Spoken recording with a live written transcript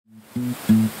This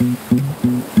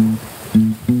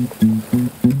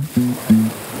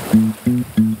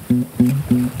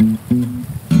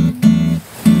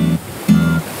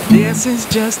is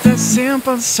just a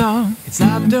simple song. It's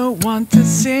not the one to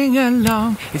sing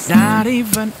along. It's not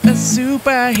even a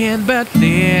super hit, but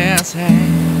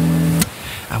listen.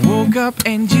 I woke up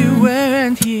and you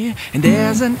weren't here, and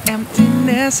there's an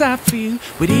emptiness I feel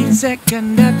with each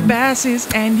second that passes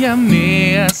and you're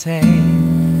missing.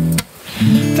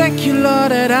 Thank you,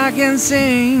 Lord, that I can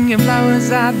sing, and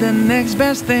flowers are the next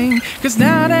best thing. 'Cause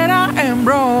now that I am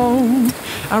broke,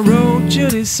 I wrote you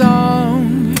this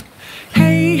song.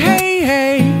 Hey, hey,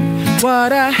 hey,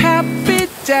 what a happy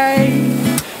day.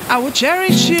 I will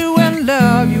cherish you and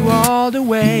love you all the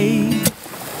way.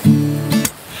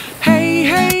 Hey,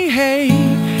 hey, hey,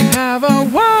 have a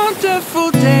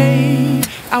wonderful day.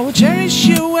 I will cherish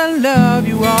you and love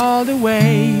you all the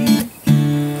way.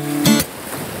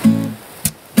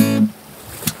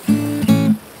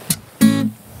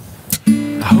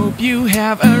 I hope you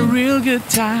have a real good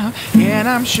time, and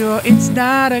I'm sure it's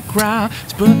not a crime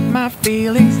to put my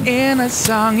feelings in a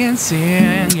song and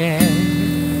sing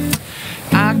it.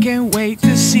 I can't wait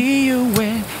to see you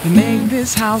when you make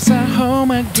this house a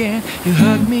home again. You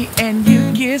hug me and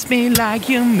you kiss me like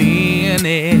you mean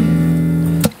it.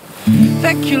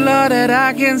 Thank you, Lord, that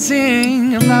I can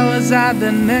sing, and flowers are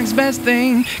the next best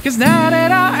thing. 'Cause now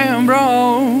that I am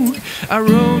broke, I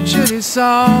wrote you this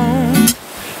song.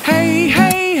 Hey,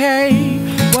 hey, hey,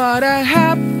 what a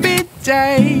happy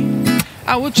day.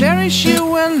 I will cherish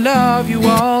you and love you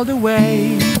all the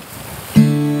way.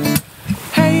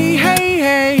 Hey, hey,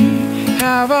 hey,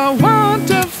 have a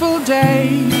wonderful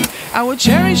day. I will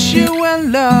cherish you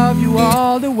and love you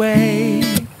all the way.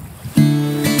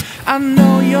 I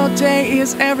know your day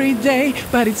is every day,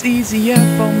 but it's easier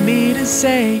for me to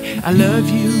say I love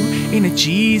you in a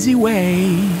cheesy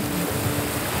way.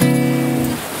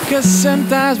 'Cause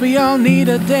sometimes we all need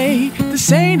a day to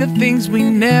say the things we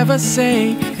never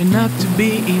say, and not to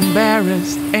be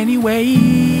embarrassed anyway.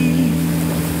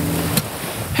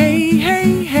 Hey,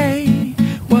 hey, hey,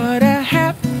 what a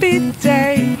happy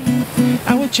day.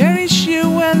 I will cherish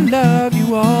you and love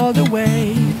you all the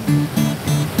way.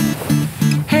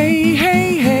 Hey,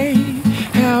 hey, hey,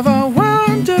 have a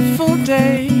wonderful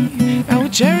day. I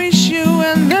will cherish you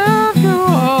and love you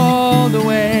all the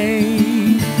way.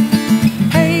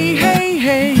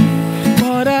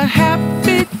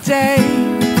 Day.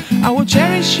 I will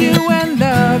cherish you and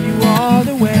love you all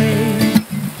the way.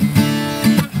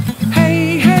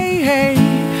 Hey, hey, hey,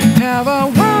 have a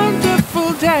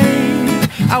wonderful day.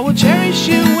 I will cherish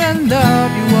you